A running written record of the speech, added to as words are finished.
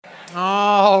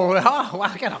Oh, wow,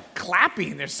 I got them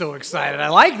clapping. They're so excited. I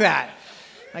like that.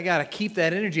 I got to keep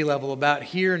that energy level about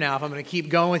here now if I'm going to keep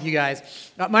going with you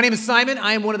guys. My name is Simon.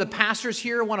 I am one of the pastors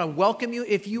here. I want to welcome you.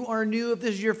 If you are new, if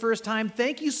this is your first time,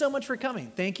 thank you so much for coming.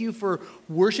 Thank you for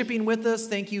worshiping with us.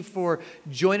 Thank you for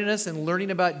joining us and learning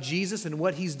about Jesus and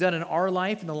what he's done in our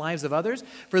life and the lives of others.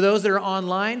 For those that are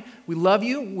online, we love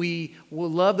you. We will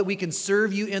love that we can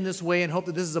serve you in this way and hope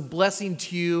that this is a blessing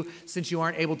to you since you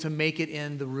aren't able to make it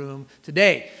in the room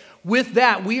today. With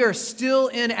that, we are still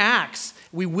in Acts.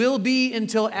 We will be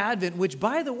until Advent, which,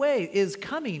 by the way, is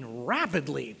coming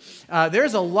rapidly.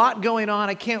 There's a lot going on.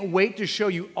 I can't wait to show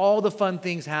you all the fun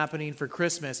things happening for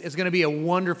Christmas. It's going to be a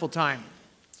wonderful time.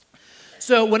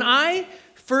 So when I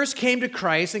first came to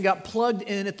Christ and got plugged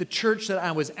in at the church that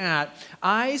I was at,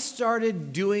 I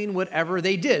started doing whatever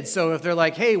they did. So if they're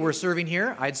like, hey, we're serving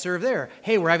here, I'd serve there.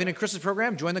 Hey, we're having a Christmas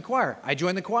program, join the choir. I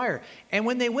joined the choir. And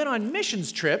when they went on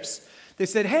missions trips, they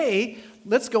said, hey,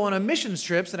 let's go on a missions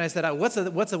trip. And I said, what's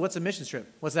a missions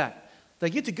trip? What's that?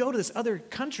 They get to go to this other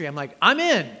country. I'm like, I'm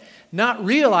in. Not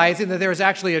realizing that there was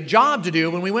actually a job to do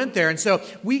when we went there. And so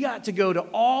we got to go to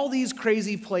all these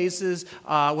crazy places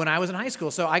when I was in high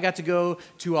school. So I got to go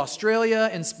to Australia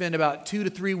and spend about 2 to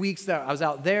 3 weeks that I was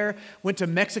out there. Went to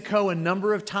Mexico a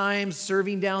number of times,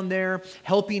 serving down there,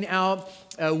 helping out.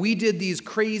 We did these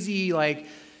crazy,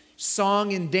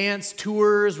 song and dance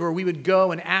tours where we would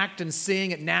go and act and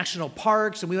sing at national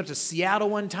parks, and we went to Seattle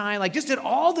one time, just did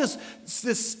all this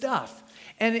stuff.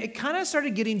 And it kind of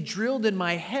started getting drilled in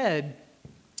my head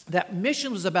that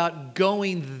mission was about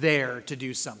going there to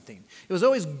do something. It was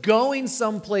always going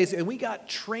someplace, and we got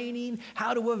training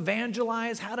how to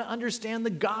evangelize, how to understand the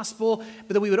gospel,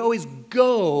 but that we would always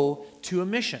go to a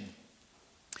mission.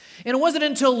 And it wasn't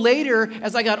until later,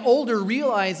 as I got older,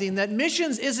 realizing that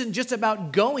missions isn't just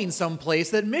about going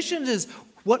someplace, that missions is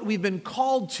what we've been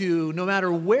called to no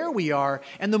matter where we are.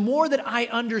 And the more that I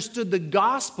understood the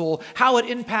gospel, how it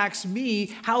impacts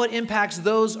me, how it impacts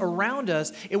those around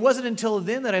us, it wasn't until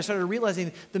then that I started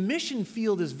realizing the mission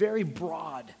field is very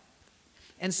broad.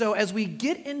 And so as we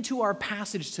get into our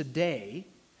passage today,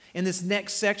 in this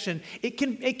next section, it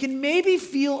can maybe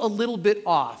feel a little bit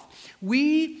off.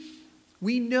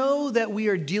 We know that we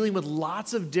are dealing with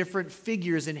lots of different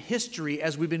figures in history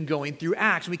as we've been going through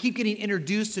Acts. We keep getting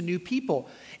introduced to new people.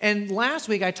 And last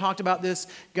week I talked about this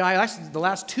guy, actually the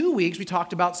last 2 weeks we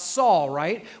talked about Saul,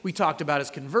 right? We talked about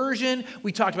his conversion.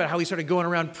 We talked about how he started going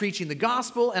around preaching the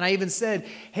gospel. And I even said,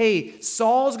 hey,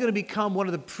 Saul's going to become one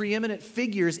of the preeminent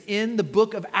figures in the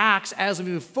book of Acts as we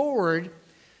move forward.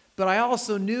 But I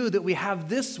also knew that we have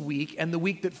this week and the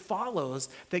week that follows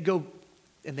that go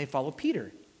and they follow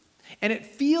Peter. And it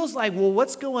feels like, well,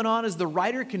 what's going on? Is the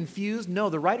writer confused? No,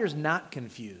 the writer's not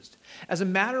confused. As a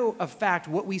matter of fact,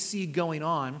 what we see going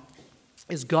on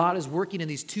is God is working in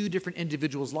these two different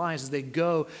individuals' lives as they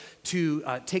go to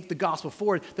take the gospel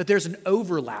forward, that there's an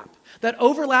overlap. That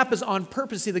overlap is on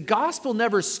purpose. See, the gospel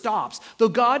never stops. Though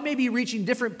God may be reaching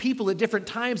different people at different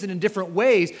times and in different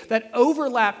ways, that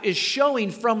overlap is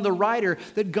showing from the writer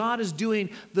that God is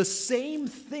doing the same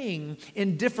thing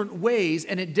in different ways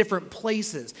and at different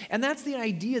places. And that's the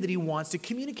idea that he wants to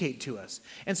communicate to us.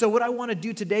 And so what I want to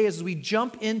do today is as we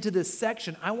jump into this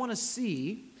section, I want to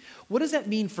see, what does that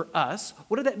mean for us?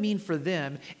 What did that mean for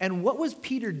them? And what was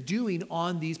Peter doing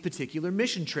on these particular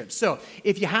mission trips? So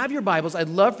if you have your Bibles, I'd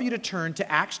love for you to turn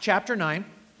to Acts chapter 9.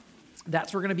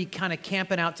 That's where we're going to be kind of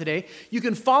camping out today. You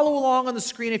can follow along on the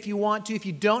screen if you want to. If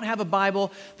you don't have a Bible,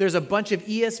 there's a bunch of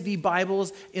ESV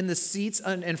Bibles in the seats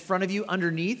in front of you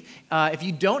underneath. If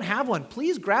you don't have one,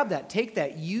 please grab that, take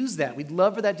that, use that. We'd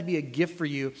love for that to be a gift for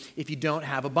you if you don't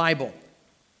have a Bible.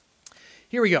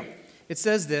 Here we go. It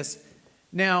says this.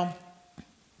 Now,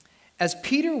 as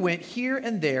Peter went here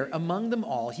and there among them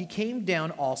all, he came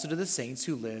down also to the saints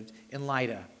who lived in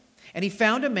Lydda. And he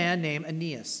found a man named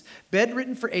Aeneas,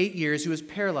 bedridden for 8 years, who was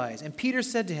paralyzed. And Peter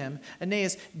said to him,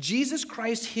 Aeneas, Jesus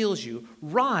Christ heals you.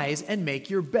 Rise and make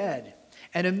your bed.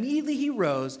 And immediately he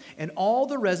rose, and all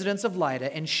the residents of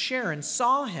Lydda and Sharon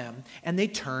saw him, and they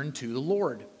turned to the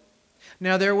Lord.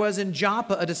 Now there was in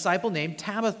Joppa a disciple named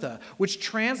Tabitha, which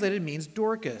translated means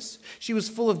Dorcas. She was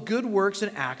full of good works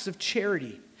and acts of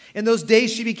charity. In those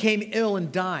days she became ill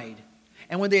and died.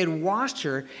 And when they had washed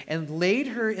her and laid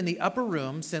her in the upper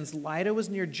room, since Lydda was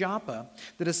near Joppa,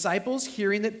 the disciples,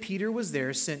 hearing that Peter was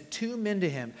there, sent 2 men to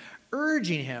him,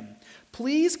 urging him,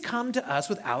 please come to us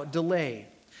without delay.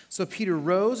 So Peter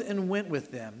rose and went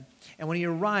with them. And when he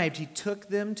arrived, he took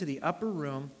them to the upper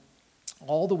room.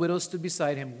 All the widows stood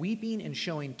beside him, weeping and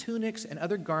showing tunics and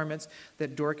other garments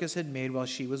that Dorcas had made while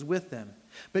she was with them.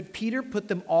 But Peter put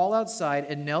them all outside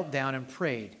and knelt down and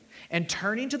prayed. And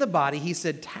turning to the body, he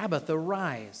said, "Tabitha,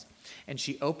 rise." And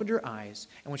she opened her eyes,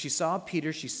 and when she saw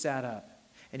Peter, she sat up.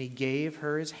 And he gave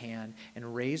her his hand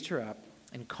and raised her up.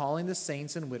 And calling the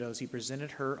saints and widows, he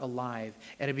presented her alive.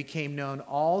 And it became known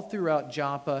all throughout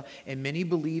Joppa, and many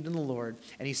believed in the Lord.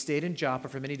 And he stayed in Joppa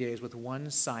for many days with one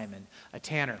Simon, a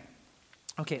tanner.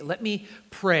 Okay, let me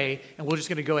pray, and we're just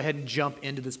going to go ahead and jump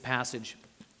into this passage.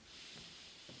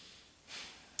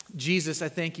 Jesus, I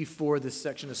thank you for this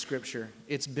section of Scripture.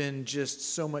 It's been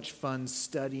just so much fun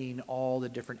studying all the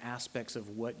different aspects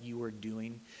of what you are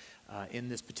doing in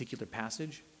this particular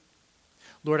passage.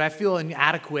 Lord, I feel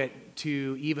inadequate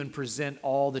to even present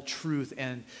all the truth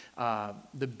and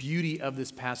the beauty of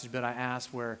this passage, but I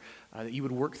ask that you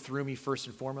would work through me first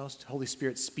and foremost. Holy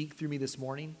Spirit, speak through me this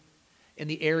morning. In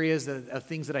the areas of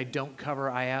things that I don't cover,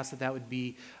 I ask that would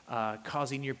be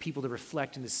causing your people to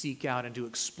reflect and to seek out and to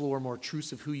explore more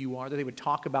truths of who you are, that they would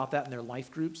talk about that in their life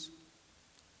groups.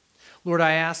 Lord,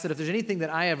 I ask that if there's anything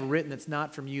that I have written that's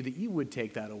not from you, that you would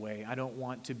take that away. I don't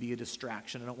want to be a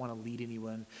distraction. I don't want to lead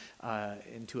anyone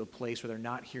into a place where they're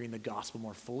not hearing the gospel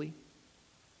more fully.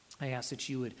 I ask that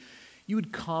you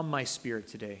would calm my spirit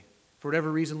today. For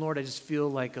whatever reason, Lord, I just feel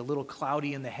like a little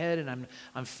cloudy in the head, and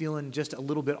I'm feeling just a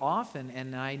little bit off,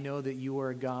 and I know that you are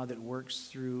a God that works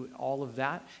through all of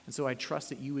that, and so I trust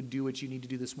that you would do what you need to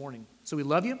do this morning. So we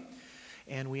love you,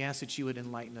 and we ask that you would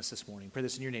enlighten us this morning. Pray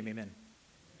this in your name, amen.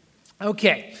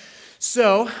 Okay,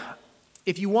 so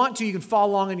if you want to, you can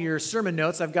follow along in your sermon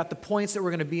notes. I've got the points that we're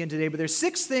going to be in today, but there's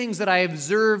 6 things that I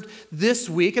observed this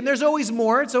week, and there's always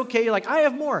more. It's okay. You're like, I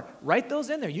have more. Write those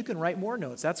in there. You can write more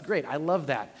notes. That's great. I love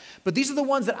that. But these are the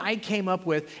ones that I came up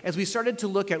with as we started to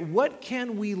look at what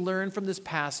can we learn from this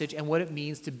passage and what it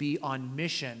means to be on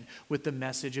mission with the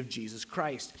message of Jesus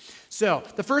Christ. So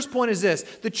the first point is this: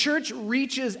 the church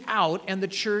reaches out and the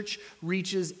church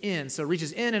reaches in. So it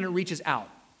reaches in and it reaches out.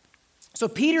 So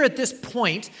Peter at this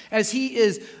point, as he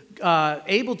is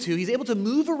he's able to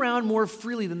move around more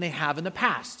freely than they have in the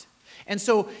past. And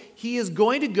so he is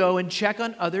going to go and check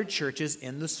on other churches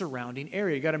in the surrounding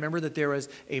area. You got to remember that there was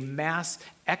a mass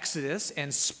exodus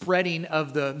and spreading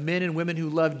of the men and women who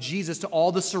loved Jesus to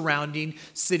all the surrounding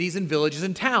cities and villages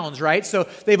and towns, right? So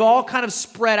they've all kind of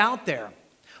spread out there.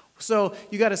 So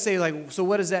you got to say, like, so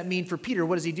what does that mean for Peter?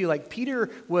 What does he do? Like, Peter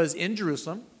was in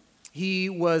Jerusalem. He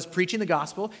was preaching the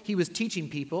gospel. He was teaching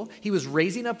people. He was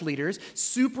raising up leaders.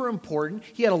 Super important.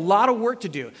 He had a lot of work to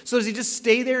do. So does he just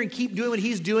stay there and keep doing what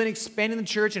he's doing, expanding the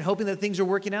church and hoping that things are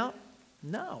working out?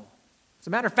 No. As a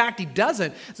matter of fact, he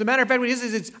doesn't. As a matter of fact, what he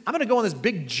says is, I'm going to go on this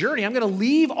big journey. I'm going to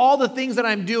leave all the things that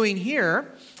I'm doing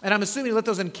here, and I'm assuming he let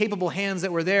those in capable hands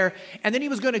that were there, and then he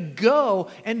was going to go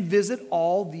and visit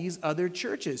all these other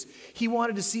churches. He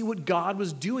wanted to see what God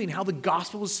was doing, how the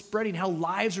gospel was spreading, how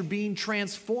lives are being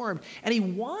transformed, and he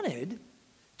wanted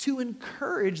to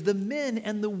encourage the men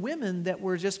and the women that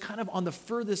were just kind of on the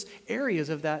furthest areas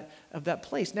of that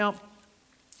place. Now,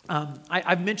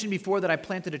 I've mentioned before that I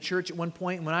planted a church at one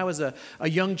point. And when I was a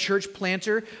young church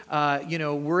planter,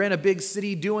 we're in a big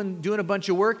city doing a bunch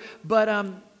of work, but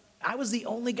I was the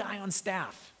only guy on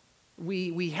staff.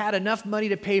 We had enough money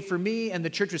to pay for me, and the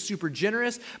church was super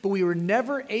generous, but we were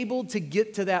never able to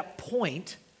get to that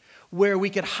point where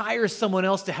we could hire someone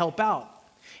else to help out.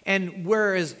 And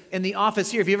whereas in the office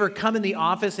here, if you ever come in the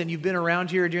office and you've been around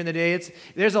here during the day,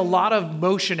 there's a lot of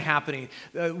motion happening.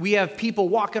 We have people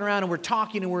walking around and we're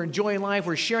talking and we're enjoying life.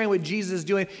 We're sharing what Jesus is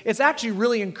doing. It's actually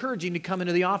really encouraging to come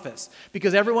into the office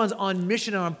because everyone's on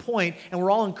mission and on point and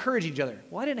we're all encouraging each other.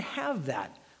 Well, I didn't have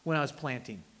that when I was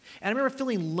planting. And I remember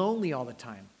feeling lonely all the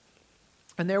time.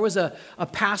 And there was a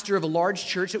pastor of a large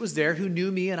church that was there who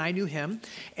knew me and I knew him.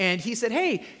 And he said,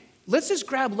 hey, let's just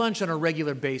grab lunch on a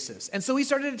regular basis. And so he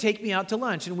started to take me out to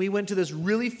lunch, and we went to this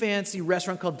really fancy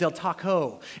restaurant called Del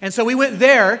Taco. And so we went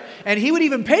there, and he would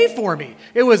even pay for me.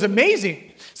 It was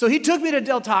amazing. So he took me to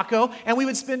Del Taco, and we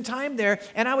would spend time there,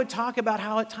 and I would talk about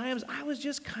how at times I was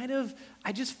just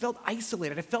I just felt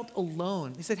isolated. I felt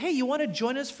alone. He said, hey, you want to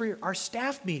join us for our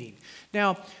staff meeting?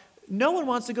 Now, no one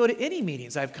wants to go to any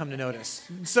meetings, I've come to notice.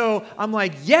 So I'm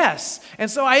like, yes.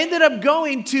 And so I ended up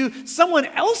going to someone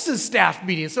else's staff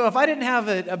meeting. So if I didn't have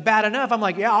a bad enough, I'm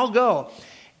like, yeah, I'll go.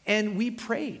 And we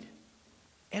prayed.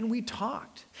 And we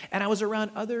talked. And I was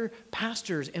around other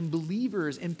pastors and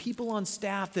believers and people on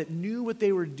staff that knew what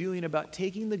they were doing about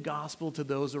taking the gospel to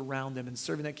those around them and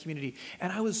serving that community.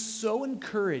 And I was so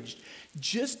encouraged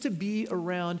just to be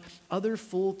around other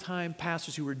full-time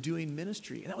pastors who were doing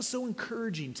ministry. And that was so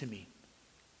encouraging to me.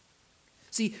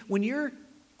 See, when you're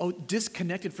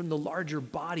disconnected from the larger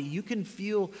body, you can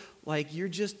feel like you're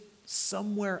just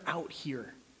somewhere out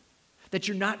here. that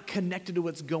you're not connected to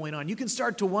what's going on. You can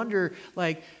start to wonder,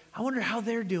 like, I wonder how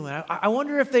they're doing. I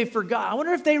wonder if they forgot. I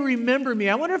wonder if they remember me.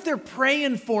 I wonder if they're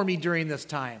praying for me during this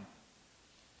time.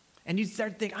 And you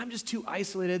start to think, I'm just too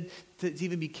isolated to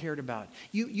even be cared about.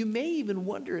 You may even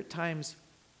wonder at times,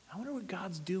 I wonder what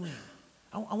God's doing.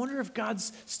 I wonder if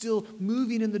God's still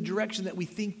moving in the direction that we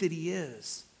think that he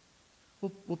is.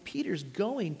 Well, Peter's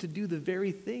going to do the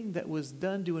very thing that was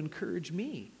done to encourage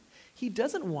me. He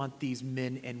doesn't want these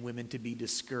men and women to be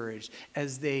discouraged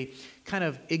as they kind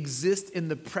of exist in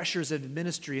the pressures of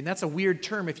ministry. And that's a weird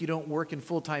term if you don't work in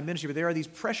full-time ministry, but there are these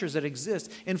pressures that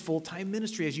exist in full-time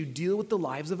ministry as you deal with the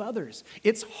lives of others.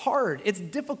 It's hard. It's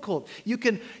difficult. You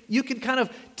can kind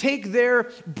of take their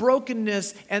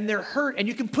brokenness and their hurt, and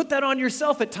you can put that on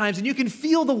yourself at times, and you can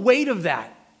feel the weight of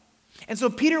that. And so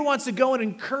Peter wants to go and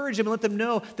encourage them and let them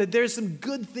know that there's some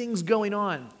good things going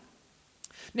on.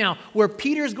 Now, where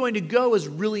Peter's going to go is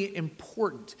really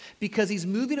important because he's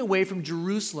moving away from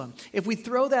Jerusalem. If we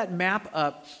throw that map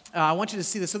up, I want you to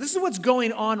see this. So this is what's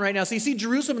going on right now. So you see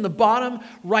Jerusalem in the bottom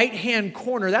right-hand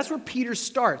corner. That's where Peter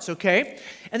starts, okay?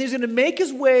 And he's going to make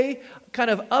his way kind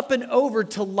of up and over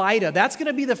to Lydda. That's going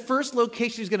to be the first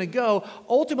location he's going to go.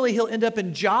 Ultimately, he'll end up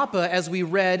in Joppa, as we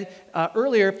read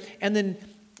earlier, and then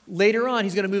later on,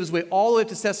 he's going to move his way all the way up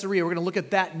to Caesarea. We're going to look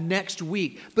at that next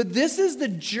week. But this is the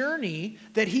journey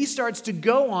that he starts to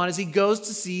go on as he goes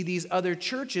to see these other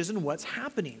churches and what's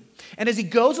happening. And as he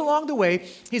goes along the way,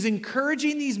 he's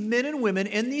encouraging these men and women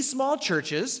in these small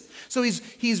churches. So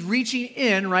he's reaching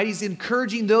in, right? He's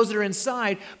encouraging those that are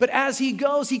inside. But as he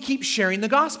goes, he keeps sharing the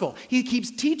gospel. He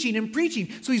keeps teaching and preaching.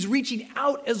 So he's reaching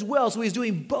out as well. So he's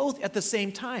doing both at the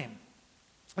same time.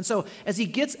 And so as he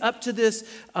gets up to this,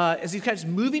 as he's kind of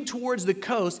moving towards the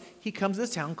coast, he comes to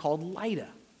this town called Lydda.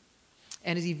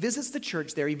 And as he visits the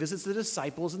church there, he visits the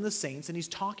disciples and the saints, and he's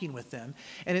talking with them.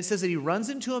 And it says that he runs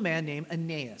into a man named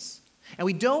Aeneas. And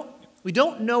we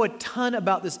don't know a ton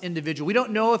about this individual. We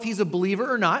don't know if he's a believer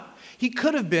or not. He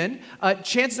could have been.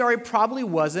 Chances are he probably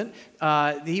wasn't.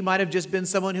 He might have just been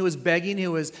someone who was begging,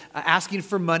 who was asking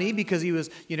for money because he was,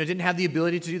 didn't have the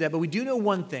ability to do that. But we do know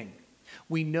one thing.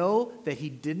 We know that he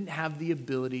didn't have the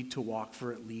ability to walk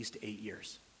for at least 8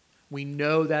 years. We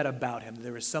know that about him.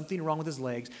 There was something wrong with his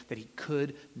legs that he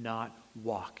could not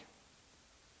walk.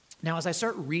 Now, as I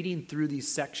start reading through these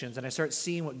sections and I start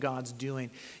seeing what God's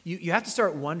doing, you have to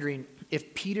start wondering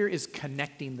if Peter is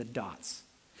connecting the dots.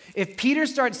 If Peter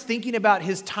starts thinking about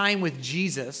his time with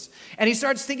Jesus and he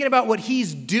starts thinking about what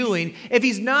he's doing, if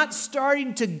he's not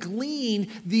starting to glean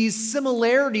these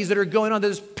similarities that are going on,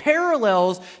 there's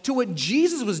parallels to what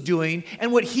Jesus was doing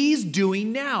and what he's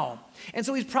doing now. And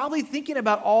so he's probably thinking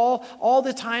about all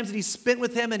the times that he spent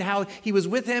with him and how he was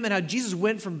with him and how Jesus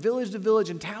went from village to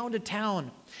village and town to town.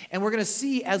 And we're going to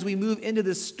see as we move into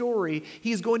this story,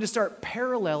 he's going to start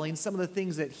paralleling some of the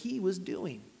things that he was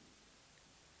doing.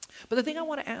 But the thing I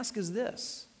want to ask is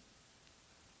this,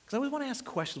 because I always want to ask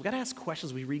questions. We've got to ask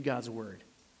questions as we read God's word.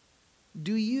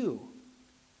 Do you,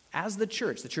 as the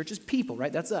church is people,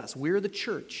 right? That's us. We're the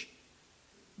church.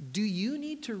 Do you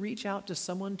need to reach out to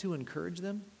someone to encourage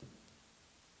them?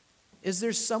 Is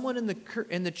there someone in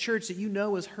the church that you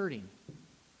know is hurting,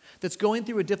 that's going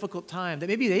through a difficult time, that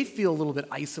maybe they feel a little bit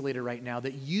isolated right now,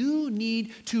 that you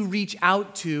need to reach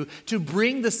out to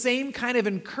bring the same kind of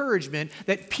encouragement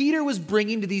that Peter was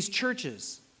bringing to these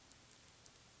churches?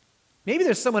 Maybe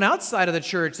there's someone outside of the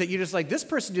church that you're just like, this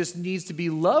person just needs to be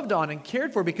loved on and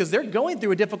cared for because they're going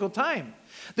through a difficult time.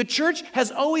 The church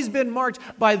has always been marked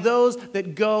by those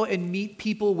that go and meet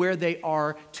people where they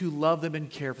are to love them and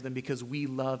care for them because we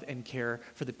love and care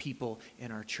for the people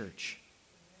in our church.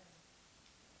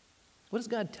 What is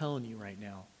God telling you right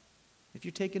now? If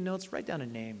you're taking notes, write down a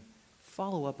name.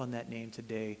 Follow up on that name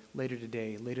today, later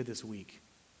this week.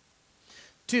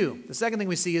 2, the second thing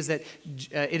we see is that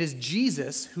it is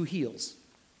Jesus who heals.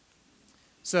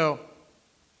 So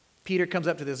Peter comes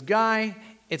up to this guy.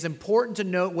 It's important to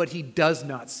note what he does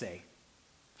not say.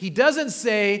 He doesn't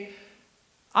say,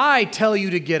 I tell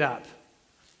you to get up.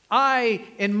 I,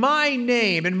 in my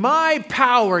name, in my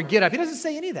power, get up. He doesn't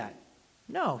say any of that.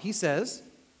 No, he says,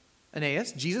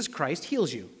 Aeneas, Jesus Christ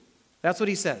heals you. That's what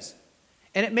he says.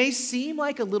 And it may seem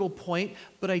like a little point,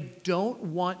 but I don't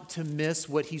want to miss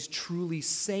what he's truly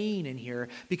saying in here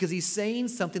because he's saying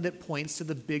something that points to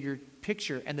the bigger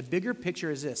picture. And the bigger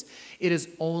picture is this. It is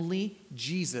only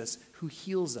Jesus who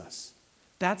heals us.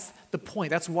 That's the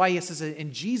point. That's why he says it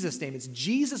in Jesus' name. It's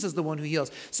Jesus is the one who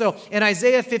heals. So in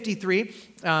Isaiah 53,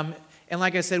 and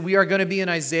like I said, we are going to be in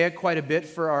Isaiah quite a bit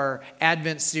for our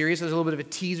Advent series. So there's a little bit of a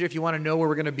teaser if you want to know where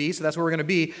we're going to be. So that's where we're going to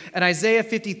be. In Isaiah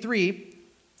 53,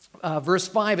 verse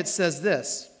 5, it says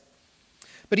this.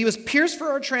 But he was pierced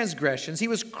for our transgressions. He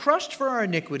was crushed for our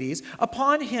iniquities.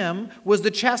 Upon him was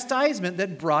the chastisement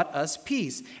that brought us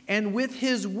peace. And with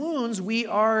his wounds we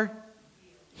are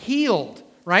healed.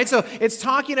 Right? So it's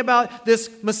talking about this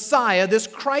Messiah, this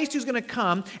Christ who's going to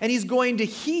come, and he's going to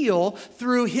heal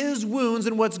through his wounds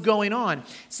and what's going on.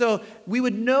 So we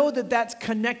would know that that's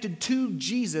connected to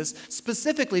Jesus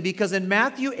specifically because in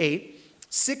Matthew 8,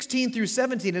 16 through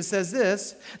 17, it says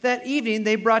this, that evening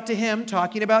they brought to him,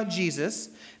 talking about Jesus,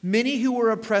 many who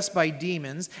were oppressed by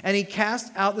demons, and he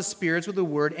cast out the spirits with a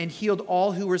word and healed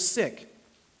all who were sick.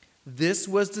 This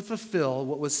was to fulfill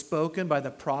what was spoken by the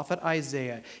prophet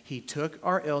Isaiah. He took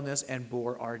our illness and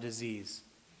bore our disease.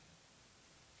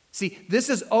 See, this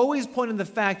is always pointing to the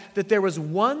fact that there was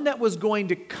one that was going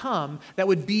to come that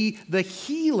would be the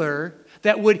healer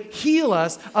that would heal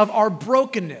us of our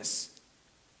brokenness.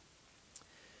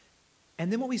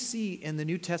 And then what we see in the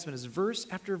New Testament is verse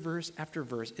after verse after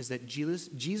verse is that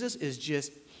Jesus is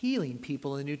just healing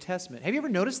people in the New Testament. Have you ever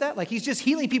noticed that? Like he's just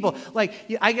healing people. Like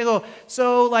I can go,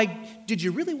 so like, did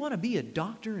you really want to be a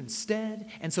doctor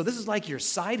instead? And so this is like your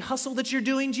side hustle that you're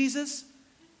doing, Jesus?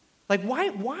 Like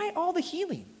why all the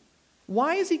healing?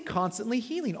 Why is he constantly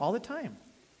healing all the time?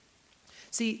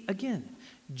 See, again,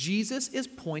 Jesus is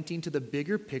pointing to the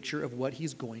bigger picture of what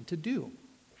he's going to do.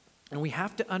 And we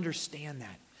have to understand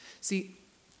that. See,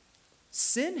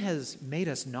 sin has made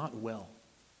us not well.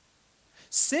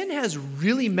 Sin has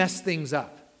really messed things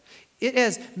up. It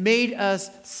has made us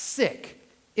sick.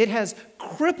 It has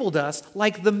crippled us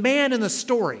like the man in the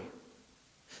story.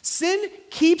 Sin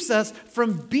keeps us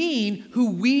from being who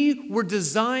we were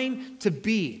designed to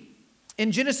be.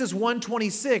 In Genesis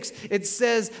 1:26, it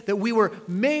says that we were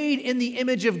made in the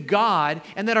image of God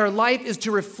and that our life is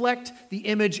to reflect the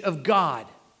image of God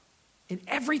in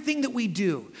everything that we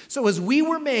do. So as we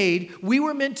were made, we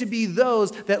were meant to be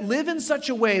those that live in such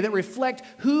a way that reflect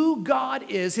who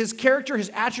God is, his character, his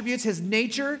attributes, his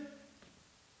nature.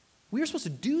 We are supposed to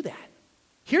do that.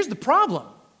 Here's the problem.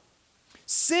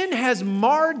 Sin has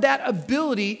marred that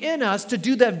ability in us to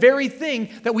do that very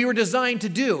thing that we were designed to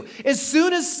do. As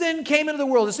soon as sin came into the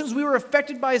world, as soon as we were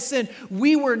affected by sin,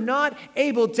 we were not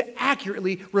able to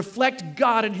accurately reflect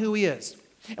God and who he is.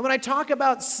 And when I talk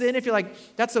about sin, if you're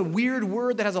like, that's a weird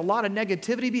word that has a lot of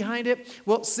negativity behind it,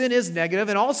 well, sin is negative,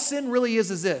 and all sin really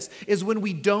is this, is when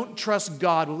we don't trust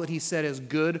God with what he said is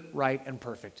good, right, and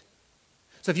perfect.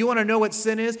 So if you want to know what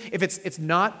sin is, if it's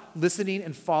not listening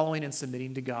and following and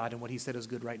submitting to God and what he said is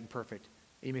good, right, and perfect.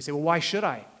 And you may say, well, why should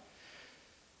I?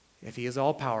 If he is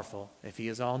all-powerful, if he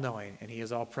is all-knowing, and he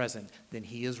is all-present, then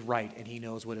he is right, and he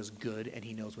knows what is good, and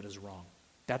he knows what is wrong.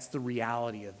 That's the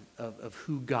reality of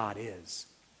who God is.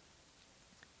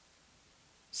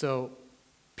 So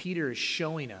Peter is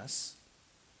showing us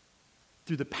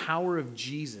through the power of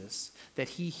Jesus that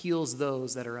he heals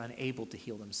those that are unable to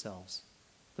heal themselves.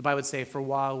 The Bible would say, for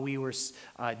while we were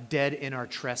dead in our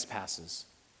trespasses,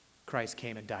 Christ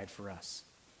came and died for us.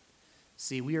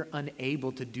 See, we are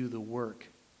unable to do the work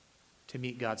to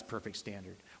meet God's perfect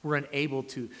standard. We're unable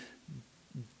to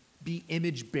be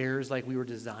image bearers like we were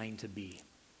designed to be.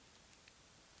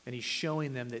 And he's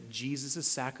showing them that Jesus'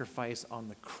 sacrifice on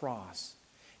the cross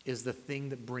is the thing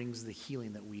that brings the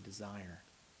healing that we desire.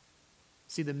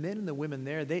 See, the men and the women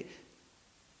there,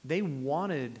 they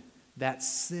wanted that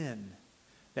sin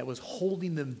that was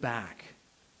holding them back,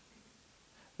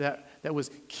 that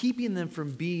was keeping them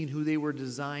from being who they were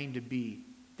designed to be.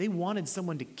 They wanted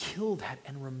someone to kill that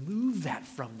and remove that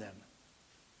from them.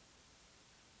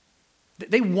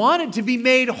 They wanted to be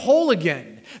made whole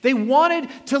again. They wanted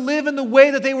to live in the way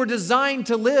that they were designed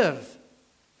to live.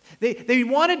 They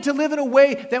wanted to live in a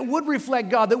way that would reflect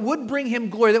God, that would bring him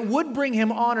glory, that would bring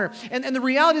him honor. And the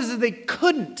reality is that they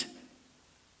couldn't.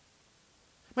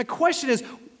 My question is,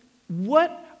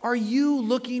 what are you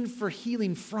looking for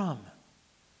healing from?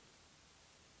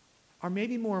 Or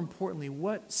maybe more importantly,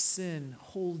 what sin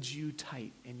holds you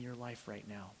tight in your life right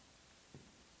now?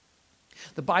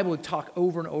 The Bible would talk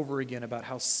over and over again about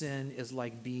how sin is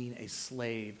like being a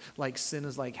slave, like sin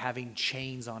is like having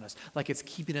chains on us, like it's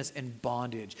keeping us in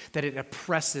bondage, that it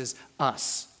oppresses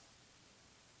us.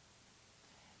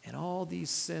 And all these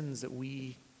sins that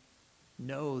we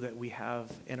know that we have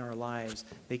in our lives,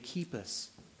 they keep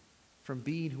us from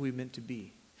being who we're meant to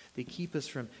be. They keep us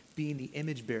from being the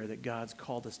image bearer that God's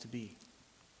called us to be.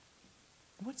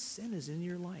 What sin is in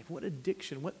your life? What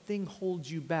addiction? What thing holds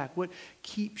you back? What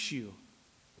keeps you?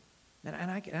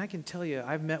 And I can tell you,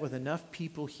 I've met with enough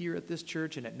people here at this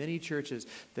church and at many churches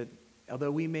that although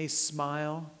we may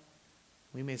smile,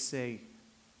 we may say,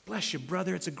 bless you,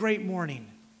 brother, it's a great morning,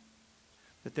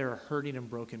 that there are hurting and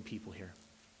broken people here.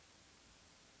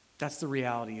 That's the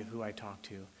reality of who I talk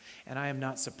to. And I am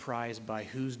not surprised by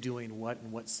who's doing what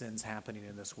and what sin's happening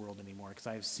in this world anymore, because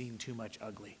I have seen too much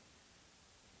ugly.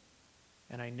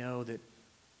 And I know that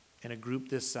in a group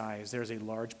this size, there's a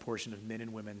large portion of men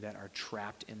and women that are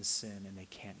trapped in sin and they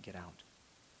can't get out.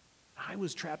 I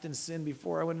was trapped in sin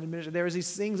before I went into ministry. There was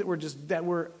these things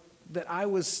that I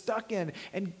was stuck in,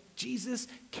 and Jesus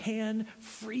can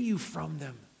free you from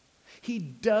them. He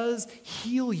does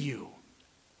heal you.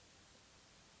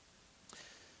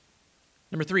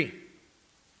 Number 3,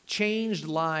 changed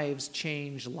lives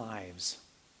change lives.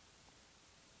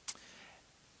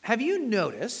 Have you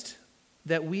noticed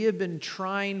that we have been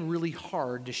trying really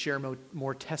hard to share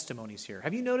more testimonies here?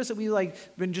 Have you noticed that we've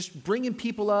been just bringing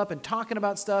people up and talking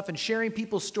about stuff and sharing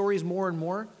people's stories more and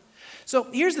more? So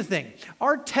here's the thing.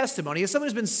 Our testimony, as someone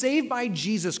who's been saved by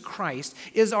Jesus Christ,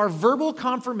 is our verbal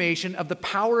confirmation of the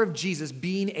power of Jesus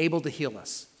being able to heal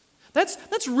us.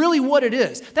 That's really what it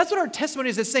is. That's what our testimony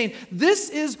is. It's saying, this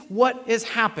is what has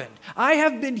happened. I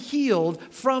have been healed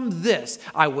from this.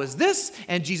 I was this,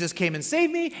 and Jesus came and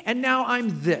saved me, and now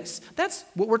I'm this. That's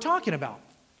what we're talking about.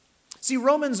 See,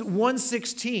 Romans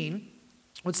 1:16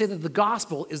 would say that the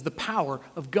gospel is the power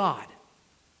of God.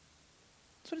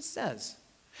 That's what it says.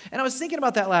 And I was thinking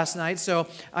about that last night, so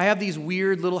I have these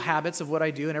weird little habits of what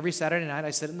I do, and every Saturday night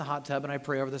I sit in the hot tub and I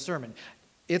pray over the sermon.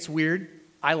 It's weird.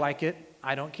 I like it.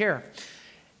 I don't care.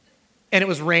 And it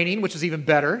was raining, which was even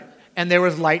better, and there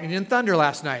was lightning and thunder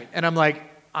last night. And I'm like,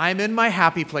 I'm in my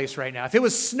happy place right now. If it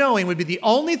was snowing, it would be the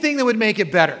only thing that would make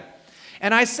it better.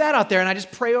 And I sat out there and I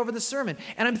just pray over the sermon.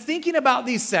 And I'm thinking about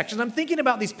these sections. I'm thinking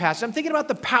about these passages. I'm thinking about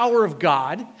the power of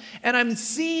God. And I'm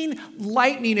seeing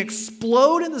lightning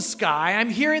explode in the sky. I'm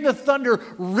hearing the thunder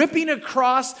ripping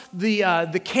across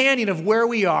the canyon of where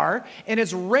we are. And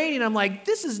it's raining. I'm like,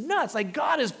 this is nuts. Like,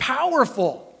 God is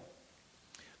powerful.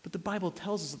 But the Bible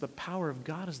tells us that the power of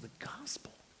God is the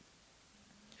gospel.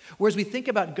 Whereas we think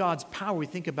about God's power, we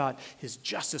think about his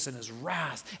justice and his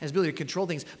wrath and his ability to control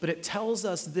things. But it tells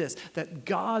us this, that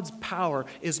God's power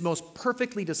is most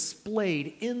perfectly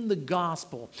displayed in the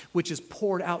gospel, which is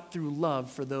poured out through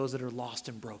love for those that are lost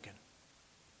and broken.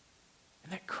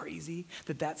 Isn't that crazy?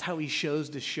 That's how he shows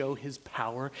to show his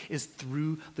power is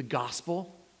through the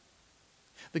gospel.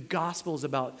 The gospel is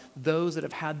about those that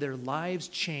have had their lives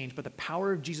changed by the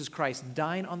power of Jesus Christ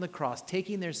dying on the cross,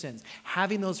 taking their sins,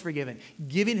 having those forgiven,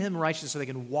 giving him righteousness so they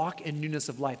can walk in newness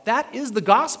of life. That is the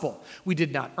gospel. We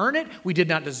did not earn it. We did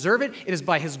not deserve it. It is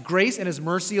by his grace and his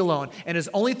mercy alone. And it is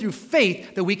only through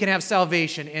faith that we can have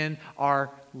salvation in our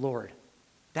Lord.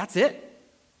 That's it.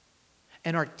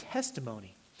 And our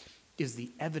testimony is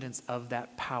the evidence of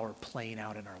that power playing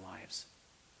out in our lives.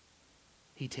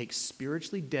 He takes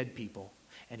spiritually dead people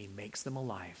and he makes them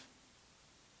alive.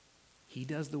 He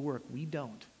does the work, we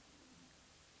don't.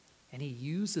 And he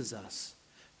uses us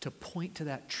to point to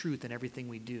that truth in everything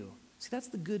we do. See, that's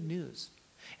the good news.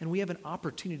 And we have an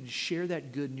opportunity to share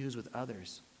that good news with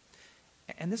others.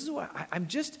 And this is why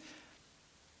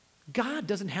God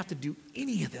doesn't have to do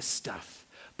any of this stuff.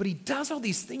 But he does all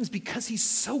these things because he's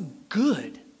so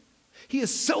good. He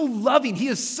is so loving. He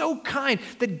is so kind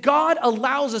that God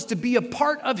allows us to be a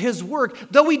part of his work,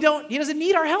 though he doesn't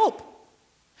need our help.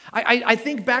 I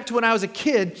think back to when I was a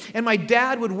kid and my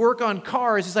dad would work on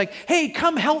cars. He's like, hey,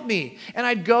 come help me. And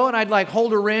I'd go and I'd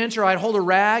hold a wrench or I'd hold a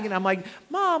rag. And I'm like,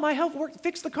 Mom, I help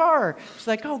fix the car. She's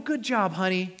like, oh, good job,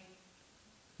 honey.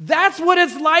 That's what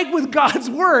it's like with God's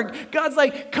work. God's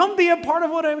like, come be a part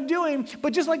of what I'm doing.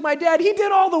 But just like my dad, he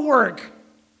did all the work.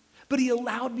 But he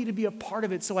allowed me to be a part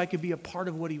of it so I could be a part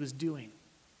of what he was doing.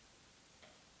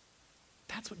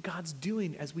 That's what God's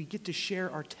doing as we get to share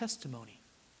our testimony.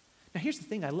 Now, here's the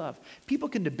thing I love. People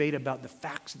can debate about the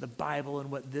facts of the Bible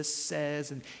and what this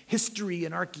says and history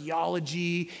and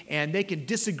archaeology, and they can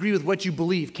disagree with what you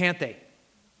believe, can't they?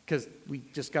 Because we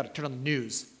just got to turn on the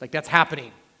news. That's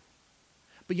happening.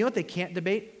 But you know what they can't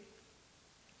debate?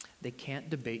 They can't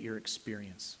debate your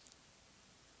experience.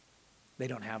 They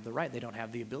don't have the right. They don't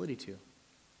have the ability to.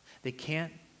 They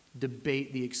can't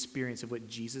debate the experience of what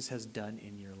Jesus has done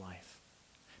in your life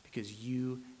because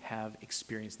you have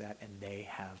experienced that and they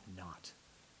have not.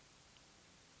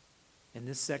 In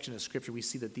this section of Scripture, we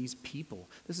see that these people,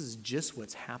 this is just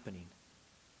what's happening.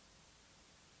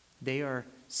 They are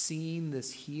seeing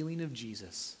this healing of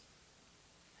Jesus.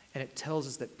 And it tells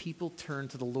us that people turn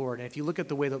to the Lord. And if you look at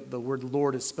the way the word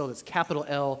Lord is spelled, it's capital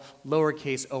L,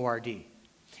 lowercase O-R-D.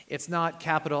 It's not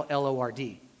capital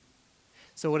L-O-R-D.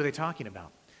 So what are they talking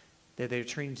about? They're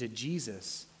turning to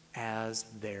Jesus as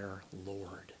their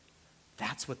Lord.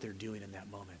 That's what they're doing in that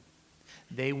moment.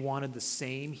 They wanted the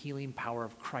same healing power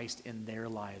of Christ in their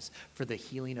lives for the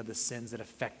healing of the sins that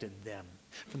affected them,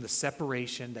 from the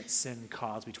separation that sin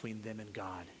caused between them and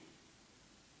God.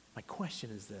 My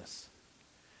question is this: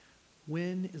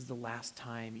 when is the last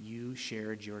time you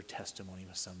shared your testimony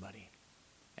with somebody?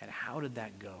 And how did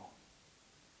that go?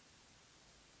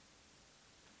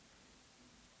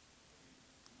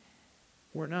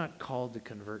 We're not called to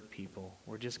convert people.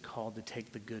 We're just called to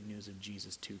take the good news of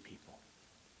Jesus to people.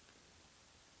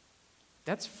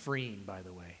 That's freeing, by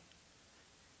the way.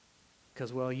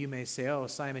 Because, well, you may say, oh,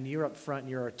 Simon, you're up front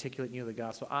and you're articulate and you know the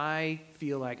gospel. I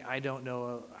feel like I don't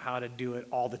know how to do it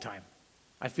all the time.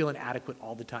 I feel inadequate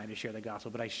all the time to share the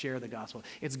gospel, but I share the gospel.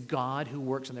 It's God who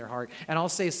works in their heart. And I'll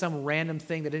say some random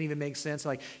thing that didn't even make sense.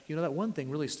 Like, that one thing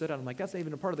really stood out. I'm like, that's not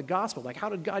even a part of the gospel. Like, how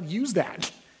did God use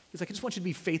that? He's like, I just want you to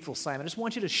be faithful, Simon. I just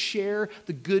want you to share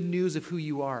the good news of who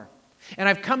you are. And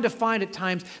I've come to find at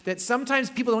times that sometimes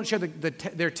people don't share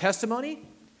their testimony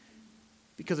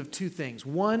because of two things.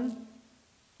 One,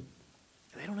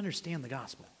 they don't understand the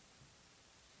gospel.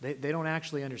 They don't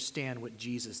actually understand what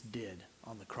Jesus did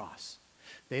on the cross.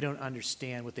 They don't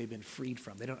understand what they've been freed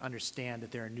from. They don't understand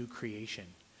that they're a new creation.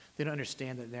 They don't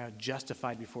understand that they're now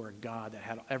justified before a God that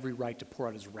had every right to pour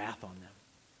out his wrath on them,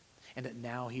 and that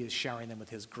now he is showering them with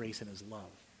his grace and his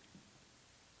love.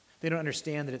 They don't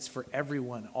understand that it's for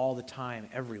everyone, all the time,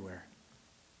 everywhere.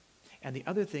 And the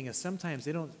other thing is sometimes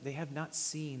they have not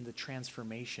seen the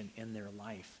transformation in their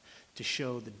life to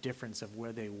show the difference of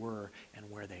where they were and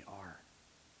where they are,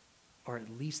 or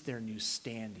at least their new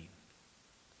standing.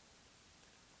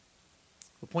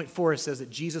 Well, point 4 says that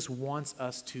Jesus wants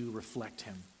us to reflect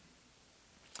him.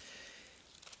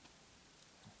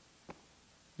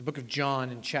 The book of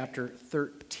John in chapter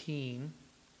 13,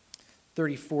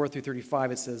 34 through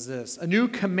 35, it says this: "A new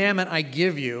commandment I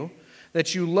give you,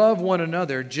 that you love one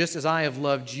another just as I have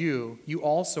loved you. You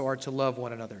also are to love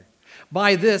one another.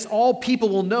 By this, all people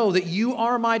will know that you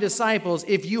are my disciples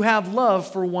if you have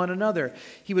love for one another."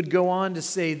 He would go on to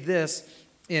say this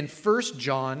in 1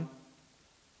 John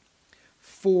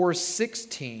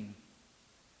 4:16.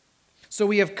 "So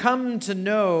we have come to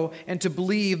know and to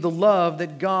believe the love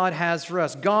that God has for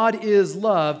us. God is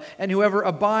love, and whoever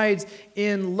abides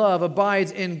in love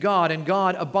abides in God, and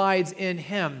God abides in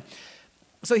him."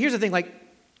 So here's the thing,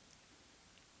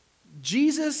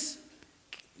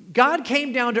 God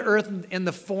came down to earth in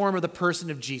the form of the person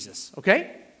of Jesus,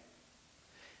 okay?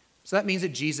 So that means that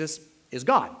Jesus is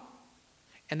God.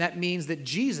 And that means that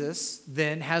Jesus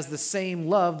then has the same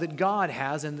love that God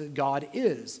has and that God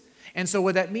is. And so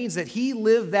what that means is that he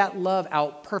lived that love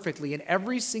out perfectly in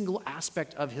every single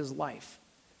aspect of his life.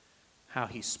 How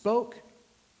he spoke,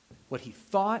 what he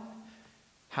thought,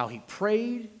 how he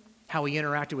prayed, how he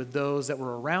interacted with those that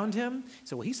were around him.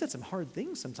 So, well, he said some hard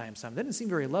things sometimes. That didn't seem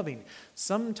very loving.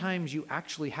 Sometimes you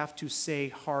actually have to say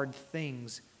hard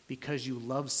things because you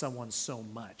love someone so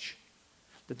much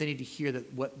that they need to hear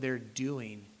that what they're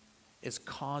doing is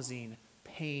causing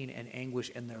pain and anguish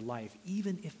in their life,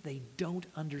 even if they don't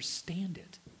understand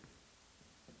it.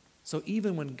 So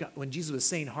even when Jesus was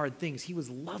saying hard things, he was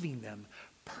loving them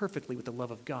perfectly with the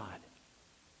love of God.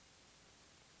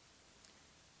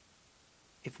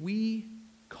 If we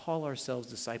call ourselves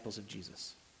disciples of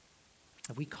Jesus,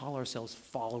 if we call ourselves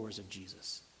followers of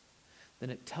Jesus, then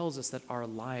it tells us that our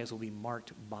lives will be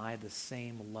marked by the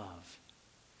same love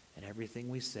in everything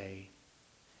we say,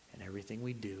 and everything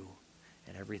we do,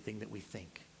 and everything that we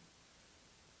think.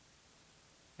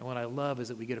 And what I love is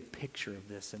that we get a picture of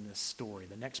this in this story.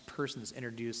 The next person that's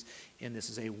introduced in this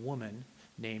is a woman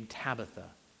named Tabitha,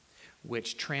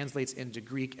 which translates into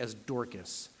Greek as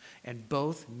Dorcas, and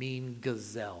both mean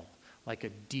gazelle, like a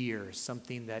deer,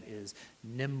 something that is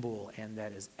nimble and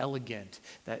that is elegant.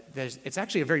 It's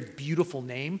actually a very beautiful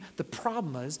name. The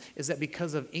problem is that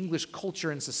because of English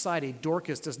culture and society,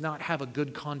 Dorcas does not have a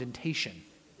good connotation.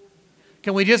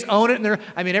 Can we just own it?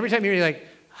 Every time you're like,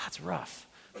 that's rough.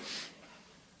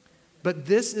 But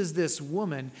this is this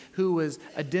woman who was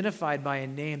identified by a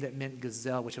name that meant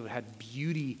gazelle, which had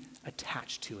beauty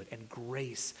attached to it and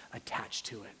grace attached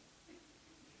to it.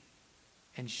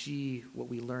 And she, what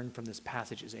we learn from this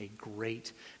passage, is a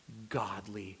great,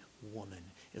 godly woman,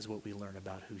 is what we learn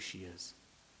about who she is.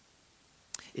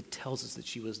 It tells us that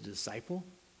she was a disciple,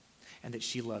 and that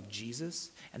she loved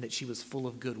Jesus, and that she was full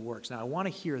of good works. Now, I want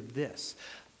to hear this.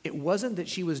 It wasn't that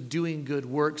she was doing good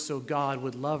works so God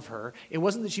would love her. It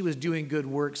wasn't that she was doing good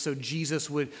works so Jesus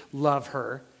would love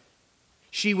her.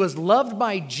 She was loved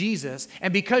by Jesus,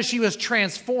 and because she was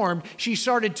transformed, she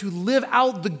started to live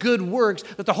out the good works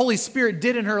that the Holy Spirit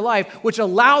did in her life, which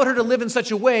allowed her to live in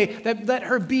such a way that let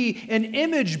her be an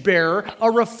image bearer,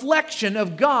 a reflection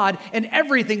of God in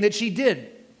everything that she did.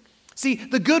 See,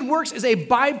 the good works is a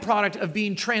byproduct of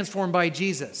being transformed by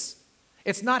Jesus.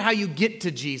 It's not how you get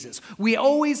to Jesus. We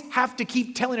always have to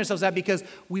keep telling ourselves that because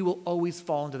we will always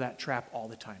fall into that trap all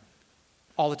the time.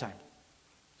 All the time.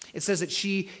 It says that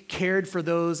she cared for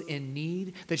those in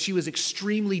need, that she was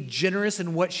extremely generous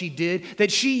in what she did,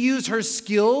 that she used her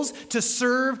skills to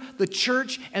serve the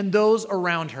church and those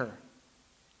around her.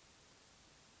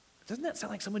 Doesn't that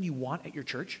sound like someone you want at your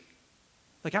church?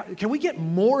 Like, can we get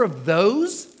more of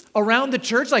those around the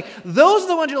church? Like, those are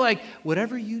the ones you're like,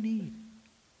 whatever you need.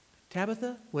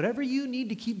 Tabitha, whatever you need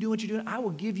to keep doing what you're doing, I will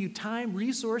give you time,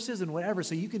 resources, and whatever,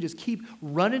 so you can just keep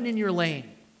running in your lane.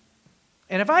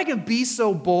 And if I can be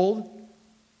so bold,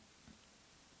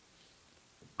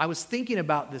 I was thinking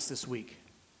about this week,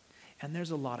 and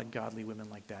there's a lot of godly women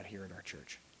like that here at our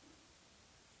church.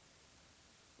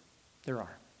 There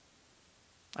are.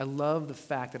 I love the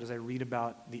fact that as I read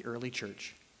about the early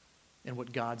church and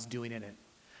what God's doing in it,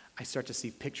 I start to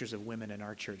see pictures of women in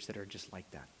our church that are just like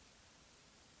that.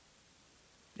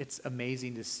 It's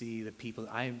amazing to see the people.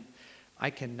 I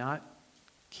cannot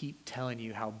keep telling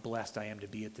you how blessed I am to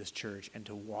be at this church and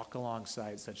to walk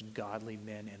alongside such godly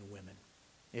men and women.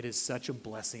 It is such a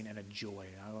blessing and a joy.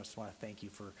 And I just want to thank you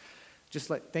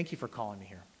for calling me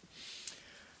here.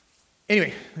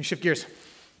 Anyway, let me shift gears.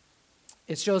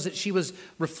 It shows that she was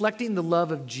reflecting the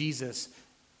love of Jesus,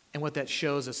 and what that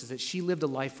shows us is that she lived a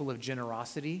life full of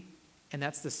generosity, and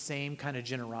that's the same kind of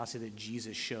generosity that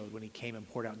Jesus showed when he came and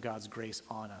poured out God's grace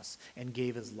on us and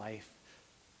gave his life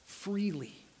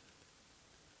freely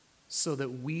so that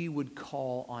we would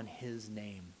call on his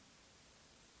name.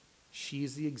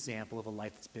 She's the example of a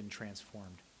life that's been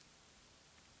transformed.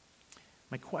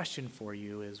 My question for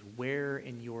you is, where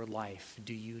in your life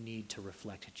do you need to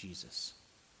reflect Jesus?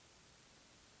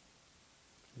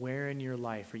 Where in your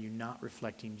life are you not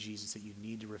reflecting Jesus that you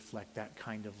need to reflect that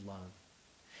kind of love?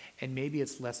 And maybe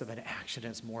it's less of an action,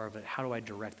 it's more of a, how do I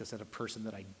direct this at a person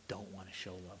that I don't want to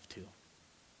show love to?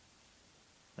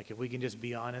 Like, if we can just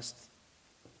be honest,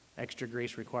 extra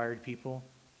grace required people,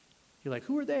 you're like,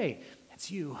 who are they? It's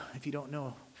you, if you don't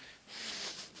know.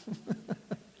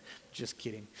 Just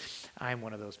kidding. I'm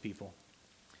one of those people.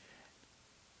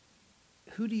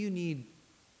 Who do you need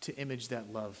to image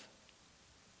that love?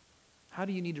 How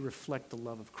do you need to reflect the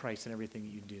love of Christ in everything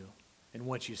that you do, and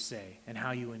what you say, and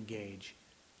how you engage,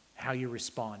 how you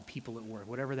respond, people at work,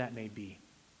 whatever that may be?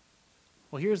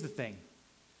 Well, here's the thing.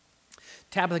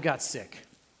 Tabitha got sick,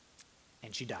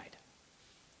 and she died.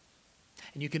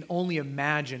 And you can only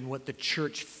imagine what the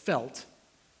church felt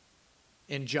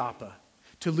in Joppa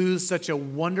to lose such a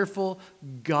wonderful,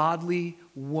 godly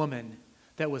woman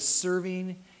that was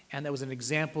serving and that was an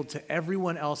example to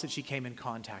everyone else that she came in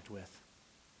contact with.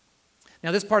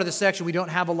 Now, this part of the section we don't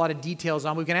have a lot of details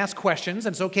on. We can ask questions,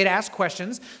 and it's okay to ask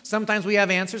questions. Sometimes we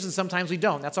have answers, and sometimes we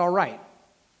don't. That's all right.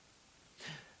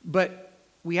 But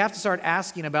we have to start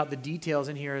asking about the details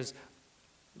in here is,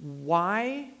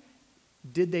 why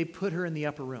did they put her in the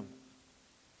upper room?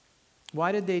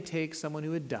 Why did they take someone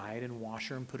who had died and wash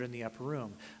her and put her in the upper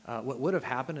room? What would have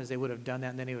happened is they would have done that,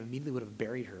 and then they immediately would have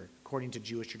buried her. According to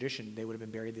Jewish tradition, they would have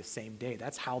been buried the same day.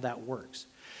 That's how that works.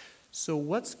 So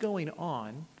what's going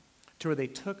on to where they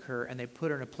took her and they put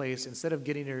her in a place, instead of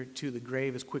getting her to the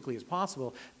grave as quickly as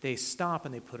possible, they stop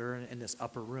and they put her in this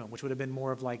upper room, which would have been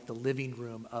more of like the living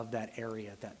room of that area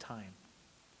at that time.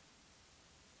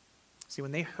 See,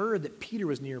 when they heard that Peter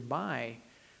was nearby,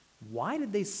 why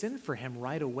did they send for him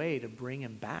right away to bring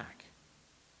him back?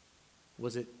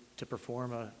 Was it to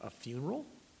perform a funeral?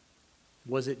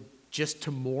 Was it just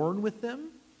to mourn with them?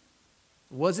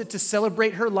 Was it to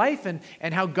celebrate her life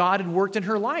and how God had worked in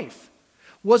her life?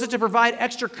 Was it to provide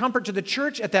extra comfort to the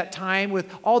church at that time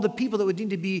with all the people that would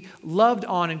need to be loved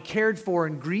on and cared for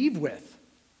and grieved with?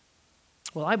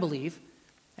 Well, I believe,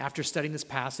 after studying this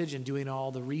passage and doing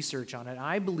all the research on it,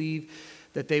 I believe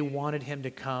that they wanted him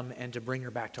to come and to bring her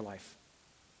back to life.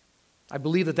 I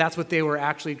believe that that's what they were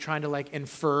actually trying to like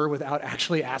infer without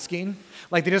actually asking.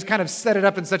 Like, they just kind of set it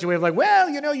up in such a way of like, well,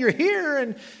 you know, you're here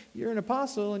and you're an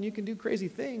apostle and you can do crazy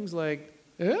things. Like,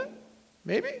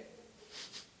 maybe?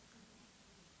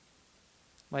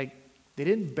 Like, they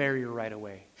didn't bury her right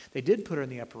away. They did put her in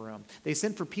the upper room. They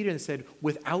sent for Peter and said,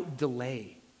 without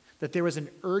delay, that there was an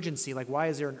urgency. Like, why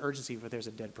is there an urgency if there's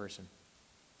a dead person?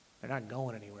 They're not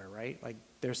going anywhere, right? Like,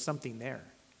 there's something there.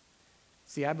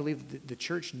 See, I believe the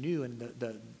church knew, and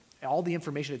all the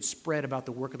information had spread about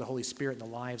the work of the Holy Spirit in the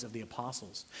lives of the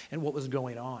apostles and what was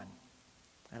going on.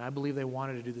 And I believe they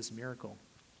wanted to do this miracle.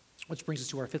 Which brings us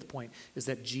to our fifth point, is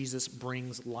that Jesus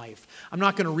brings life. I'm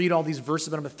not going to read all these verses,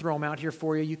 but I'm going to throw them out here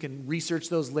for you. You can research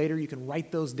those later. You can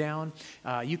write those down.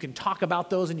 You can talk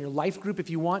about those in your life group if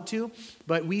you want to.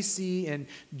 But we see in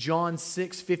John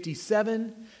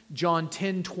 6:57, John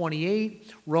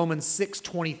 10:28, Romans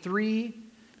 6:23,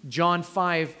 John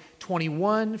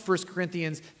 5:21, 1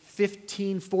 Corinthians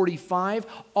 15:45,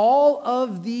 all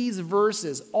of these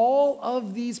verses, all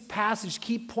of these passages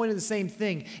keep pointing to the same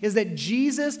thing, is that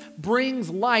Jesus brings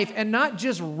life, and not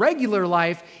just regular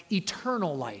life,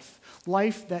 eternal life,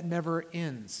 life that never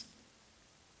ends.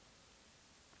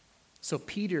 So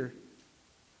Peter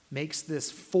makes this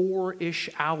 4-ish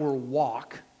hour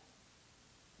walk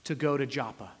to go to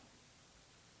Joppa.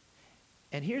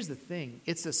 And here's the thing,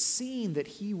 it's a scene that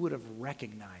he would have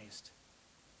recognized.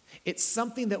 It's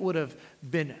something that would have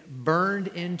been burned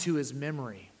into his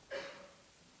memory.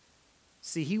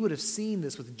 See, he would have seen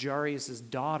this with Jairus'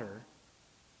 daughter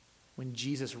when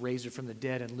Jesus raised her from the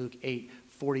dead in Luke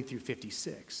 8:40 through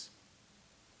 56.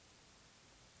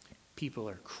 People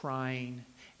are crying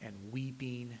and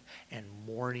weeping and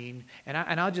mourning. And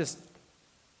I'll just,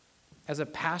 as a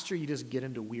pastor, you just get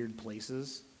into weird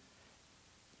places.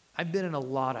 I've been in a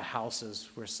lot of houses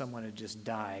where someone had just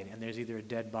died, and there's either a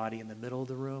dead body in the middle of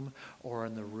the room or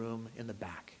in the room in the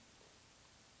back.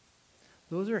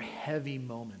 Those are heavy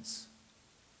moments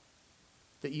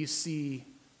that you see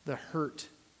the hurt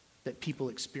that people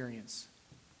experience.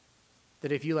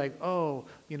 That if you like, oh,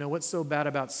 you know, what's so bad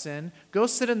about sin? Go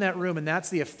sit in that room, and that's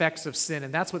the effects of sin,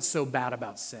 and that's what's so bad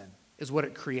about sin, is what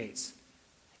it creates.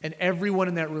 And everyone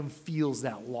in that room feels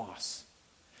that loss.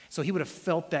 So he would have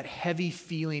felt that heavy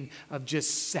feeling of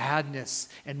just sadness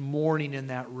and mourning in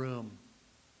that room.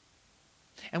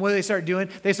 And what do they start doing?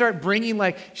 They start bringing,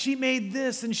 like, she made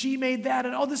this and she made that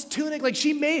and all this tunic, like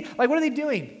she made, like, what are they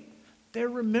doing? They're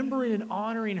remembering and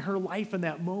honoring her life in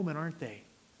that moment, aren't they?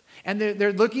 And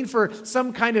they're looking for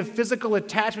some kind of physical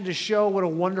attachment to show what a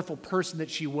wonderful person that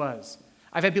she was.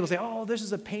 I've had people say, oh, this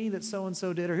is a painting that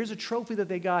so-and-so did, or here's a trophy that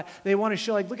they got. They want to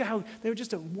show, like, look at how they were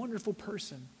just a wonderful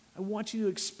person. I want you to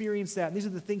experience that. And these are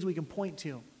the things we can point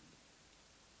to.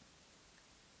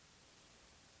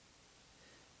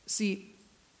 See,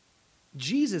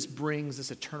 Jesus brings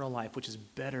this eternal life, which is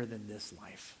better than this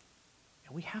life.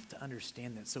 And we have to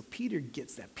understand that. So Peter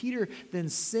gets that. Peter then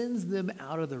sends them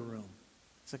out of the room.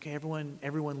 It's okay,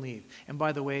 everyone leave. And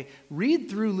by the way, read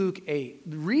through Luke 8.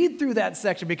 Read through that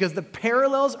section because the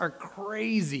parallels are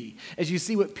crazy as you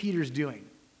see what Peter's doing.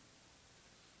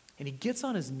 And he gets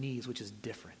on his knees, which is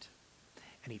different.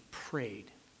 And he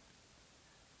prayed.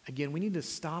 Again, we need to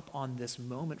stop on this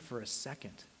moment for a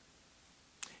second.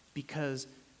 Because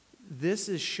this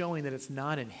is showing that it's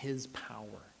not in his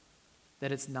power.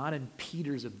 That it's not in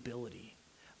Peter's ability.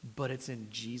 But it's in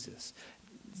Jesus.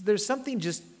 There's something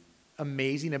just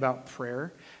amazing about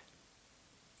prayer.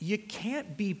 You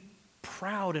can't be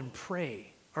proud and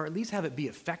pray. Or at least have it be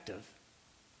effective.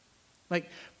 Like,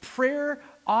 prayer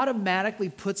automatically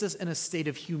puts us in a state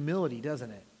of humility, doesn't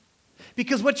it?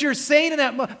 Because what you're saying in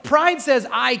that pride says,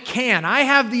 I can. I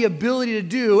have the ability to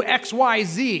do X, Y,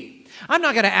 Z. I'm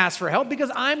not going to ask for help because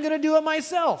I'm going to do it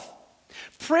myself.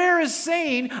 Prayer is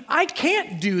saying, I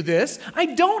can't do this. I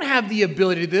don't have the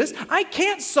ability to do this. I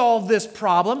can't solve this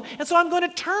problem. And so I'm going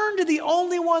to turn to the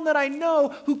only one that I know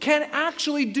who can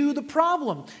actually do the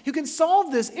problem, who can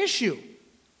solve this issue.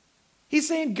 He's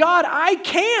saying, God, I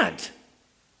can't.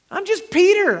 I'm just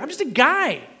Peter. I'm just a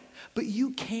guy. But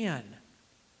you can.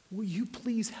 Will you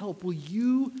please help? Will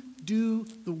you do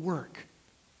the work?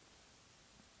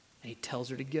 And he tells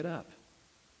her to get up.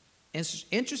 And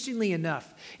interestingly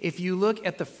enough, if you look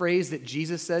at the phrase that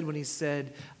Jesus said when he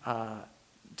said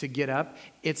to get up,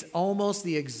 it's almost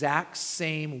the exact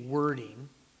same wording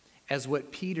as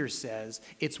what Peter says.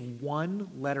 It's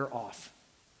one letter off,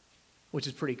 which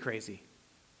is pretty crazy.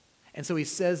 And so he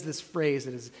says this phrase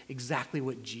that is exactly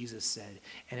what Jesus said.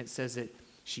 And it says that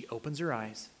she opens her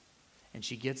eyes and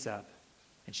she gets up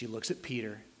and she looks at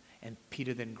Peter, and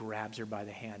Peter then grabs her by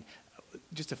the hand.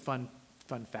 Just a fun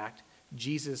fact.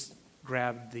 Jesus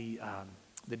grabbed the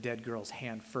dead girl's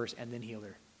hand first and then healed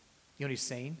her. You know what he's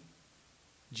saying?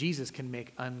 Jesus can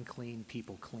make unclean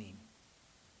people clean.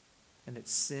 And that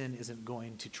sin isn't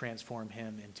going to transform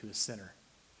him into a sinner.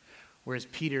 Whereas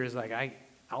Peter is like,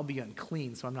 I'll be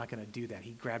unclean, so I'm not going to do that.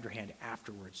 He grabbed her hand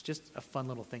afterwards. Just a fun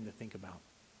little thing to think about.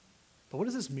 But what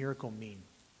does this miracle mean?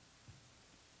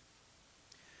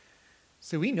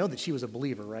 So we know that she was a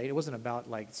believer, right? It wasn't about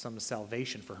like some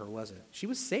salvation for her, was it? She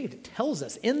was saved. It tells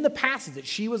us in the passage that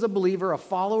she was a believer, a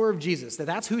follower of Jesus,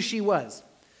 that's who she was.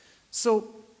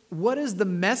 So what is the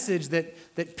message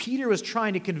that Peter was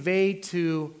trying to convey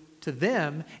to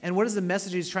them, and what is the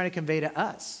message he's trying to convey to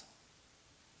us?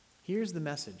 Here's the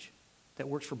message that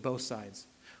works for both sides.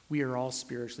 We are all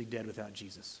spiritually dead without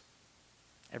Jesus.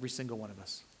 Every single one of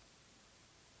us.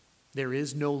 There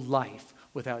is no life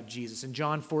without Jesus. In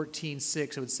John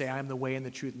 14:6, it would say, I am the way and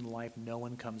the truth and the life. No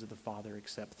one comes to the Father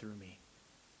except through me.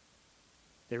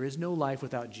 There is no life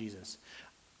without Jesus.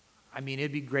 I mean,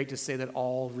 it'd be great to say that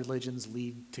all religions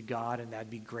lead to God, and that'd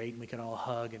be great, and we could all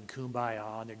hug and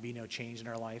kumbaya, and there'd be no change in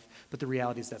our life. But the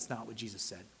reality is that's not what Jesus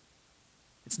said.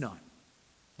 It's not.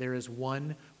 There is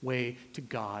one way to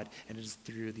God, and it is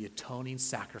through the atoning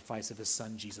sacrifice of his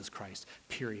son, Jesus Christ,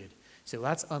 period. So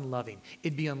that's unloving.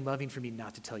 It'd be unloving for me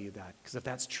not to tell you that, because if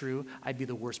that's true, I'd be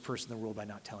the worst person in the world by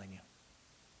not telling you.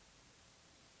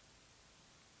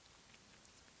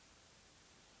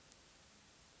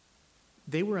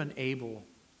 They were unable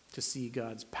to see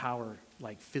God's power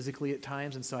like physically at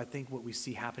times, and so I think what we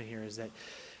see happen here is that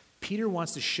Peter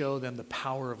wants to show them the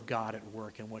power of God at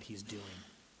work and what he's doing.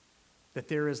 That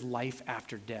there is life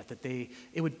after death, that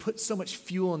it would put so much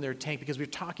fuel in their tank, because we're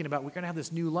talking about we're going to have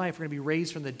this new life, we're going to be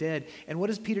raised from the dead. And what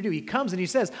does Peter do? He comes and he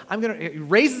says, he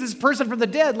raises this person from the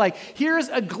dead. Like, here's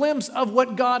a glimpse of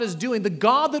what God is doing. The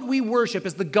God that we worship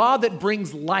is the God that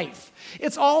brings life.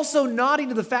 It's also nodding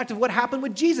to the fact of what happened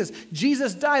with Jesus.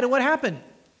 Jesus died, and what happened?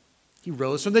 He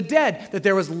rose from the dead, that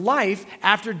there was life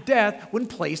after death when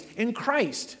placed in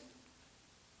Christ.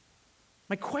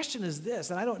 My question is this,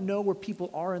 and I don't know where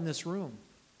people are in this room.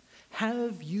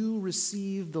 Have you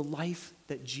received the life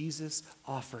that Jesus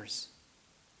offers?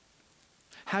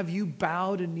 Have you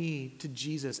bowed a knee to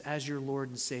Jesus as your Lord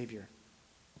and Savior?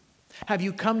 Have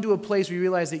you come to a place where you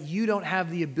realize that you don't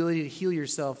have the ability to heal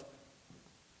yourself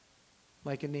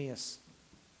like Aeneas?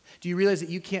 Do you realize that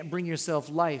you can't bring yourself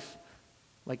life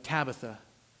like Tabitha?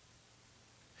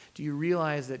 Do you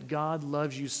realize that God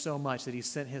loves you so much that he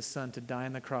sent his son to die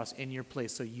on the cross in your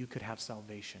place so you could have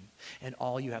salvation? And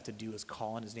all you have to do is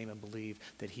call on his name and believe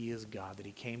that he is God, that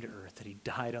he came to earth, that he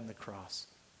died on the cross.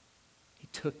 He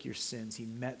took your sins. He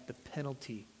met the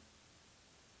penalty.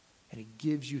 And he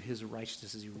gives you his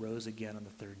righteousness as he rose again on the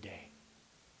third day.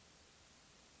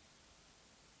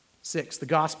 6, the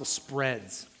gospel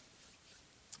spreads.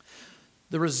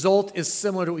 The result is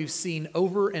similar to what we've seen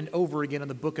over and over again in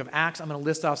the book of Acts. I'm going to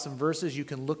list off some verses. You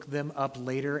can look them up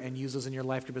later and use those in your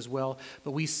life group as well.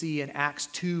 But we see in Acts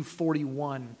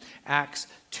 2:41, Acts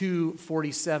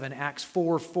 2:47, Acts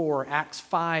 4:4, Acts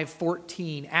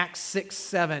 5:14, Acts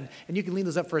 6:7. And you can leave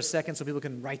those up for a second so people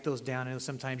can write those down. I know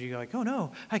sometimes you go like, oh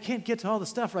no, I can't get to all the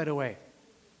stuff right away.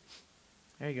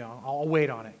 There you go. I'll wait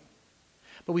on it.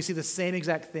 But we see the same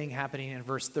exact thing happening in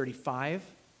verse 35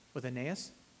 with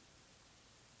Aeneas.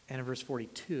 And in verse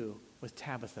 42 with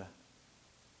Tabitha,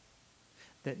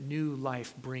 that new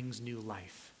life brings new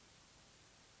life.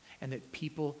 And that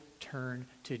people turn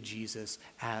to Jesus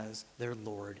as their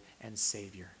Lord and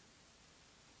Savior.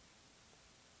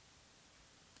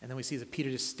 And then we see that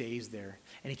Peter just stays there.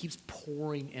 And he keeps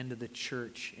pouring into the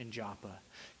church in Joppa,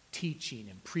 teaching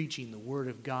and preaching the word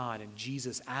of God and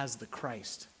Jesus as the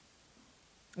Christ.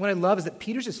 What I love is that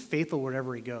Peter's just faithful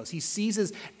wherever he goes. He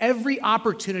seizes every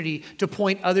opportunity to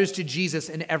point others to Jesus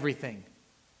in everything.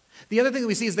 The other thing that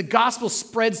we see is the gospel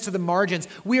spreads to the margins.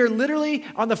 We are literally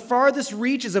on the farthest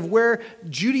reaches of where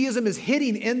Judaism is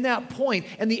hitting in that point,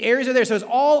 and the areas are there. So it's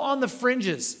all on the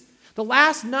fringes. The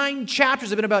last 9 chapters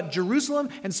have been about Jerusalem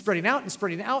and spreading out and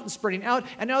spreading out and spreading out,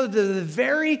 and now they're the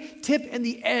very tip and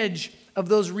the edge of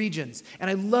those regions. And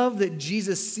I love that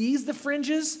Jesus sees the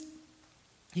fringes.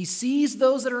 He sees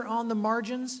those that are on the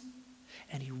margins,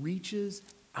 and he reaches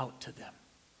out to them.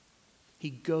 He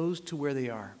goes to where they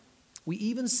are. We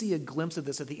even see a glimpse of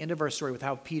this at the end of our story with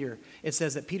how it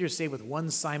says that Peter stayed with one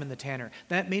Simon the tanner.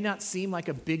 That may not seem like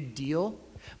a big deal,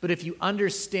 but if you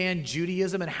understand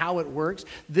Judaism and how it works,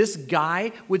 this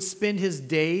guy would spend his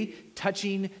day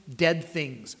touching dead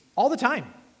things all the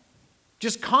time.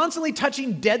 Just constantly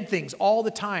touching dead things all the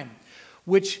time,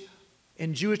 which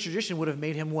in Jewish tradition would have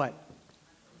made him what?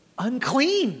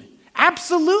 Unclean.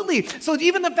 Absolutely. So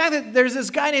even the fact that there's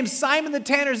this guy named Simon the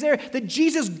Tanner's there, that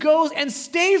Jesus goes and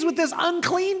stays with this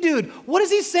unclean dude. What is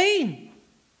he saying?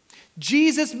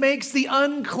 Jesus makes the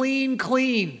unclean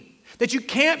clean. That you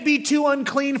can't be too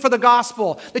unclean for the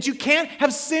gospel. That you can't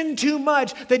have sinned too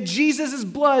much. That Jesus'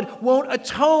 blood won't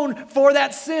atone for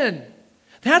that sin.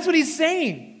 That's what he's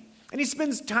saying. And he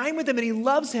spends time with him and he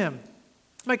loves him.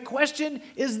 My question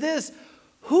is this.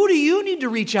 Who do you need to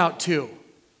reach out to?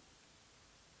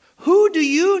 Who do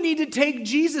you need to take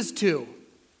Jesus to?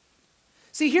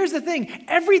 See, here's the thing.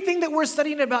 Everything that we're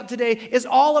studying about today is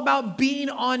all about being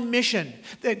on mission.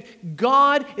 That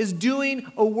God is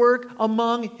doing a work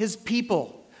among his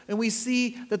people. And we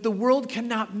see that the world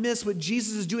cannot miss what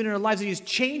Jesus is doing in our lives, that he's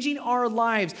changing our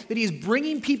lives, that he's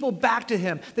bringing people back to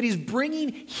him, that he's bringing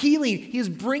healing, he is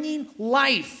bringing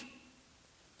life.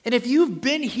 And if you've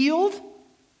been healed,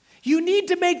 you need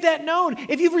to make that known.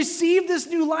 If you've received this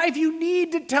new life, you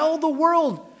need to tell the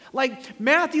world. Like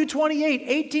Matthew 28,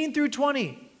 18 through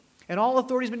 20. And all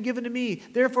authority has been given to me.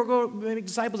 Therefore go make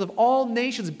disciples of all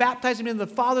nations, baptizing them in the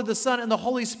Father, the Son, and the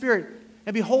Holy Spirit.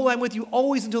 And behold, I'm with you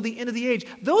always until the end of the age.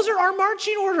 Those are our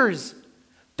marching orders.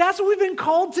 That's what we've been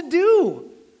called to do.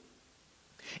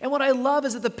 And what I love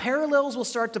is that the parallels will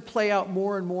start to play out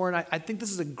more and more. And I think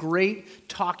this is a great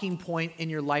talking point in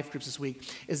your life groups this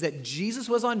week, is that Jesus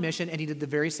was on mission and he did the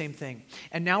very same thing.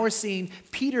 And now we're seeing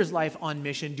Peter's life on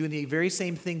mission doing the very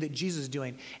same thing that Jesus is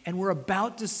doing. And we're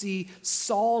about to see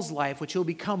Saul's life, which he'll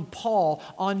become Paul,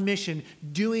 on mission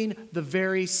doing the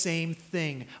very same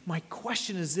thing. My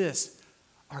question is this: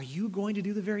 are you going to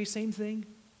do the very same thing?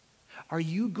 Are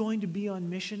you going to be on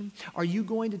mission? Are you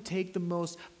going to take the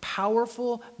most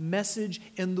powerful message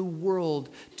in the world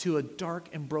to a dark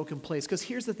and broken place? Because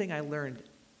here's the thing I learned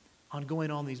on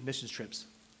going on these missions trips.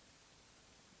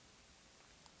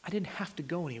 I didn't have to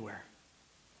go anywhere.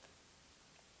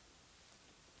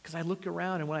 Because I looked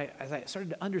around, and as I started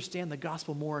to understand the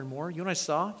gospel more and more, you know what I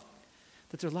saw?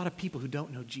 That there are a lot of people who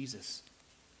don't know Jesus.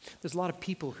 There's a lot of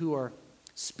people who are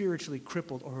spiritually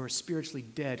crippled or who are spiritually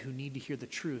dead who need to hear the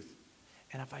truth.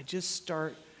 And if I just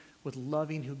start with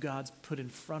loving who God's put in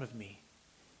front of me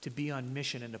to be on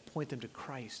mission and to point them to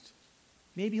Christ,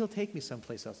 maybe he'll take me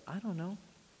someplace else. I don't know.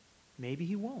 Maybe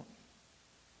he won't.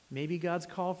 Maybe God's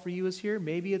call for you is here.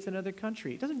 Maybe it's another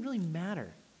country. It doesn't really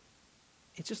matter.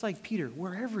 It's just like Peter,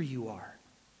 wherever you are,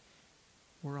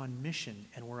 we're on mission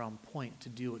and we're on point to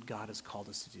do what God has called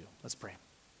us to do. Let's pray.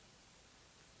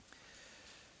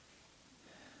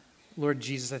 Lord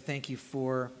Jesus, I thank you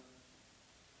for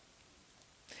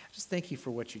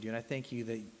what you do. And I thank you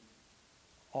that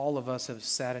all of us have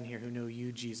sat in here who know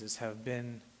you, Jesus, have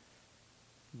been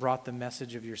brought the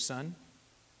message of your Son,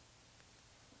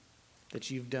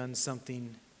 that you've done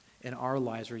something in our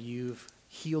lives where you've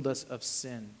healed us of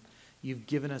sin. You've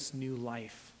given us new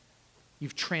life.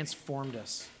 You've transformed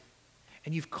us.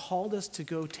 And you've called us to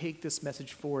go take this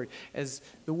message forward. As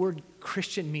the word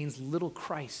Christian means little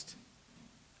Christ,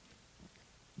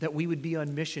 that we would be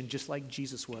on mission just like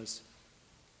Jesus was,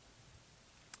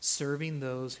 serving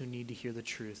those who need to hear the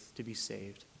truth to be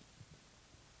saved.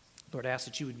 Lord, I ask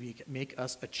that you would make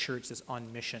us a church that's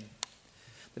on mission,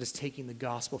 that is taking the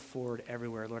gospel forward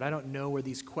everywhere. Lord, I don't know where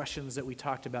these questions that we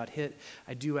talked about hit.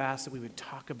 I do ask that we would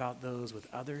talk about those with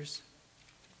others.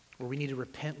 Where we need to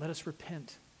repent, let us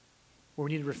repent. Where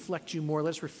we need to reflect you more, let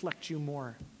us reflect you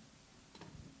more.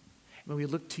 And when we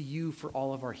look to you for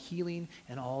all of our healing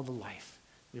and all the life.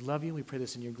 We love you and we pray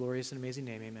this in your glorious and amazing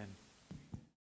name. Amen.